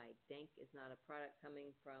nationwide. Dank is not a product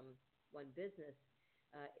coming from one business.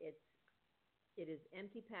 It is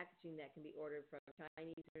empty packaging that can be ordered from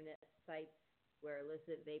Chinese internet sites where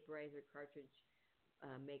illicit vaporizer cartridge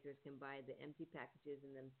makers can buy the empty packages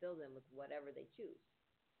and then fill them with whatever they choose.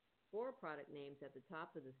 4 product names at the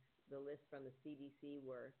top of the list from the CDC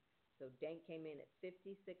were, so Dank came in at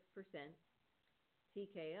 56%,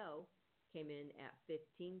 TKO came in at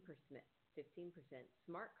 15%,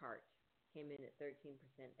 Smart Cart came in at 13%,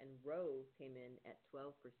 and Rove came in at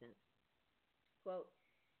 12%. Quote,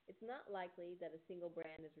 "It's not likely that a single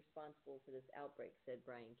brand is responsible for this outbreak," said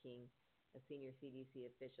Brian King, a senior CDC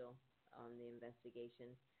official on the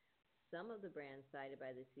investigation. Some of the brands cited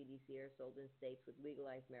by the CDC are sold in states with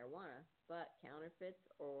legalized marijuana, but counterfeits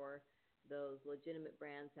or those legitimate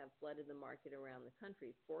brands have flooded the market around the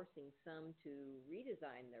country, forcing some to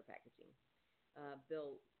redesign their packaging.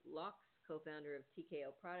 Bill Locks, co-founder of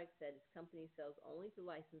TKO Products, said his company sells only to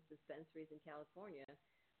licensed dispensaries in California,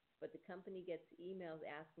 but the company gets emails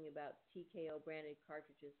asking about TKO branded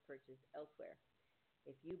cartridges purchased elsewhere.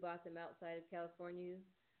 If you bought them outside of California,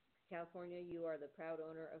 you are the proud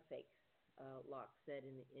owner of fakes, Locke said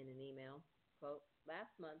in an email. Quote,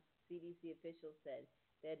 "Last month, CDC officials said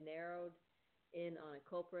they had narrowed in on a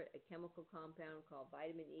culprit, a chemical compound called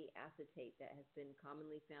vitamin E acetate that has been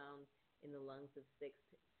commonly found in the lungs of sick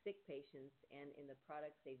patients and in the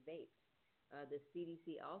products they vaped. The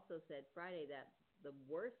CDC also said Friday that the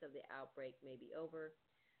worst of the outbreak may be over.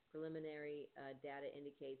 Preliminary data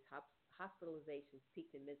indicates hospitalizations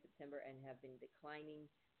peaked in mid-September and have been declining,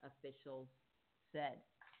 officials said."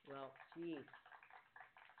 Well, geez.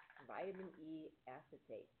 Vitamin E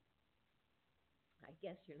acetate. I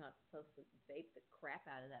guess you're not supposed to vape the crap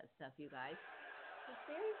out of that stuff, you guys. But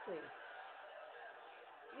seriously.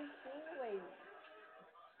 You've seen the way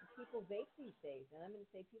people vape these days. And I'm going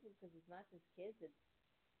to say people because it's not just kids.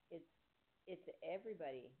 It's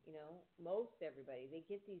everybody, most everybody. They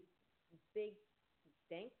get these big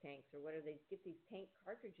dank tanks or whatever. They get these tank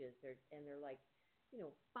cartridges. They're like,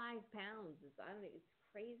 5 pounds. It's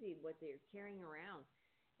crazy what they're carrying around.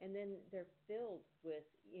 And then they're filled with,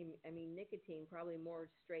 nicotine, probably more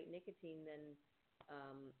straight nicotine than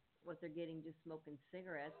what they're getting just smoking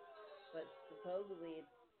cigarettes. But supposedly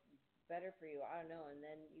it's better for you. I don't know. And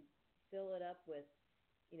then you fill it up with,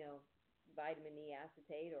 vitamin E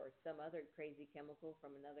acetate or some other crazy chemical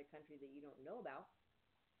from another country that you don't know about.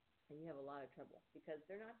 And you have a lot of trouble because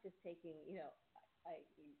they're not just taking,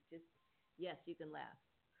 yes, you can laugh.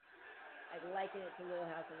 I liken it to Little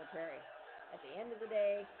House on the Prairie. At the end of the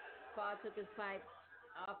day, Pa took his pipe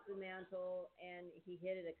off the mantle and he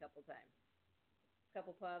hit it a couple times.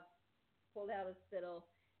 Couple puffs, pulled out his fiddle,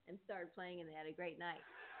 and started playing, and they had a great night.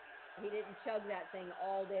 He didn't chug that thing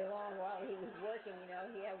all day long while he was working,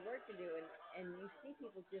 he had work to do. And you see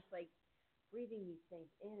people just like breathing these things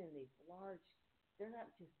in these large, they're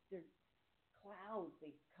clouds.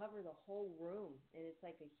 They cover the whole room, and it's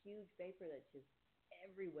like a huge vapor that's just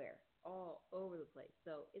everywhere, all over the place.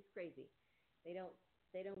 So it's crazy. They don't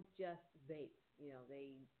just vape,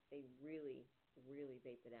 they really, really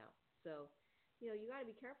vape it out. So, you got to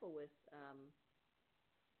be careful with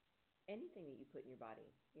anything that you put in your body.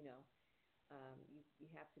 You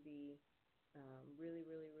have to be really,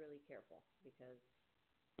 really, really careful because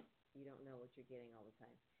you don't know what you're getting all the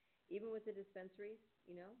time. Even with the dispensaries,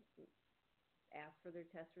 ask for their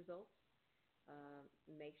test results.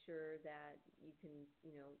 Make sure that you can,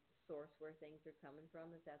 source where things are coming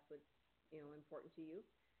from if that's what's, important to you.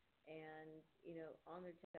 And, on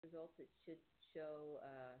their test results, it should show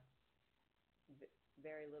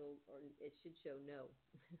very little, or it should show no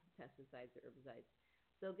pesticides or herbicides.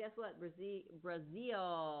 So guess what? Brazil,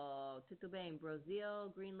 tudo bem,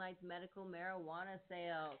 Brazil green lights medical marijuana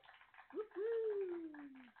sales. Woo-hoo!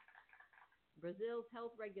 Brazil's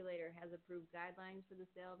health regulator has approved guidelines for the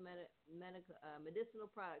sale of medicinal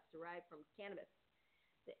products derived from cannabis.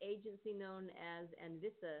 The agency known as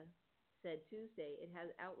Anvisa said Tuesday it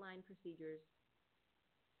has outlined procedures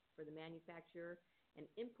for the manufacture and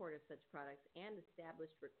import of such products and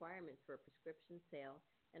established requirements for prescription sale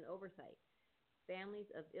and oversight.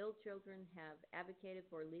 Families of ill children have advocated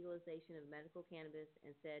for legalization of medical cannabis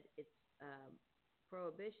and said its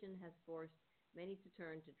prohibition has forced many to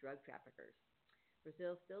turn to drug traffickers.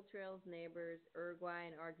 Brazil still trails neighbors Uruguay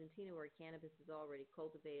and Argentina, where cannabis is already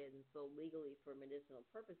cultivated and sold legally for medicinal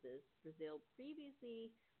purposes. Brazil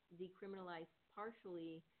previously decriminalized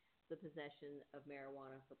partially the possession of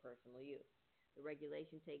marijuana for personal use. The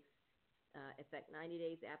regulation takes effect 90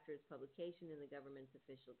 days after its publication in the government's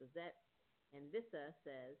official gazette. And Visa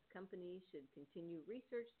says companies should continue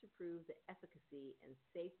research to prove the efficacy and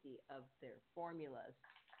safety of their formulas.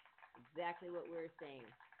 Exactly what we're saying.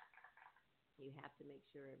 You have to make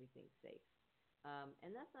sure everything's safe.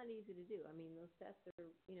 And that's not easy to do. I mean, those tests are,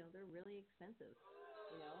 they're really expensive.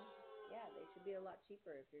 Yeah, they should be a lot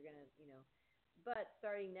cheaper if you're going to, But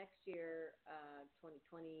starting next year,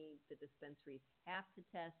 2020, the dispensaries have to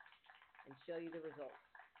test and show you the results.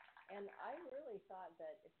 And I really thought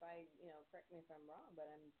that if I, correct me if I'm wrong, but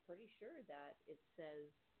I'm pretty sure that it says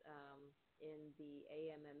in the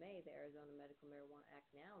AMMA, the Arizona Medical Marijuana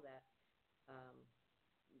Act now, that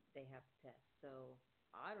they have to test. So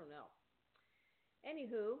I don't know.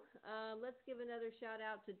 Anywho, let's give another shout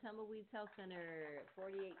out to Tumbleweeds Health Center,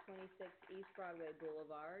 4826 East Broadway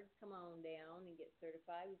Boulevard. Come on down and get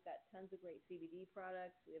certified. We've got tons of great CBD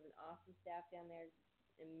products. We have an awesome staff down there,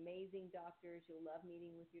 amazing doctors. You'll love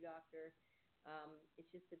meeting with your doctor.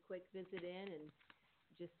 It's just a quick visit in and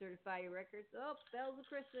just certify your records. Oh, bells of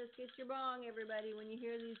Christmas. Get your bong, everybody. When you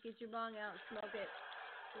hear these, get your bong out and smoke it.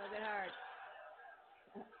 Smoke it hard.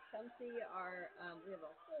 Come see we have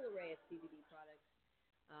a whole array of CBD products.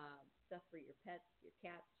 Stuff for your pets, your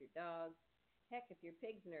cats, your dogs. Heck, if your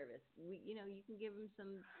pig's nervous, you can give them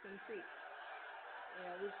some treats.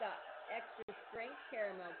 We've got extra strength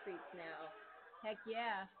caramel treats now. Heck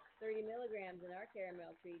yeah, 30 milligrams in our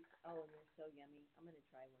caramel treats. Oh, and they're so yummy. I'm going to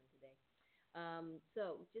try one today.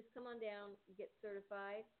 So just come on down, get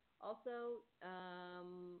certified. Also,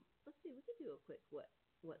 let's see, we could do a quick what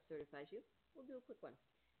certifies you. We'll do a quick one.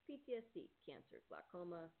 PTSD, cancer,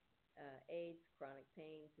 glaucoma, AIDS, chronic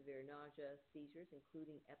pain, severe nausea, seizures,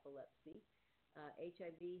 including epilepsy,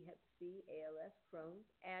 HIV, Hep C, ALS, Crohn's,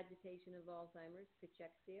 agitation of Alzheimer's,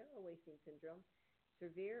 cachexia or wasting syndrome,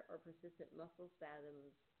 severe or persistent muscle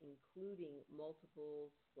spasms, including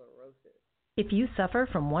multiple sclerosis. If you suffer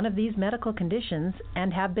from one of these medical conditions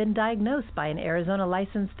and have been diagnosed by an Arizona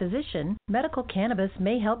licensed physician, medical cannabis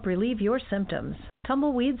may help relieve your symptoms.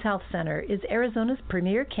 Tumbleweeds Health Center is Arizona's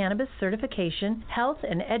premier cannabis certification, health,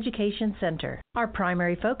 and education center. Our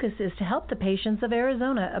primary focus is to help the patients of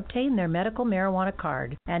Arizona obtain their medical marijuana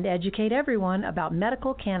card and educate everyone about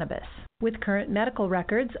medical cannabis. With current medical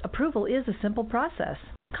records, approval is a simple process.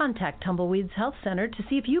 Contact Tumbleweeds Health Center to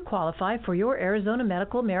see if you qualify for your Arizona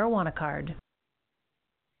medical marijuana card.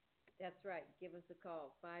 That's right. Give us a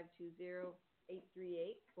call,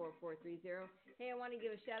 520-838-4430. Hey, I want to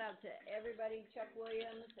give a shout out to everybody, Chuck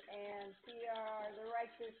Williams and CR, the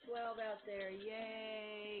Righteous 12 out there.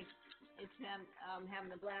 Yay! It's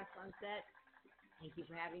having a blast on set. Thank you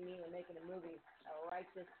for having me. We're making a movie, a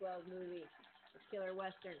Righteous 12 movie, a killer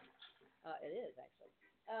western. It is, actually.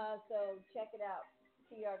 So check it out.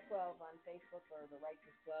 TR12 on Facebook or the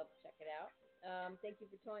Righteous 12. Check it out. Thank you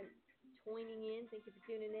for tuning in. Thank you for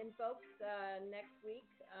tuning in, folks. Next week,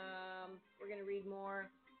 we're going to read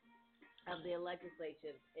more of the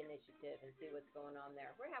legislative initiative and see what's going on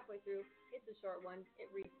there. We're halfway through. It's a short one.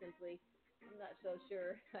 It reads simply. I'm not so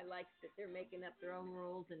sure. I like that they're making up their own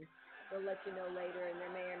rules, and they'll let you know later, and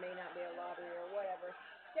there may or may not be a lottery or whatever.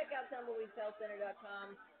 Check out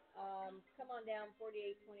tumbleweedshealthcenter.com. Come on down,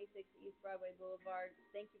 4826 East Broadway Boulevard.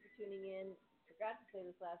 Thank you for tuning in. Forgot to say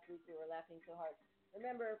this last week. We were laughing so hard.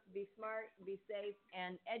 Remember, be smart, be safe,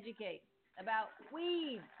 and educate about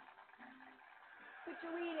weed. Put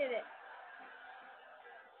your weed in it.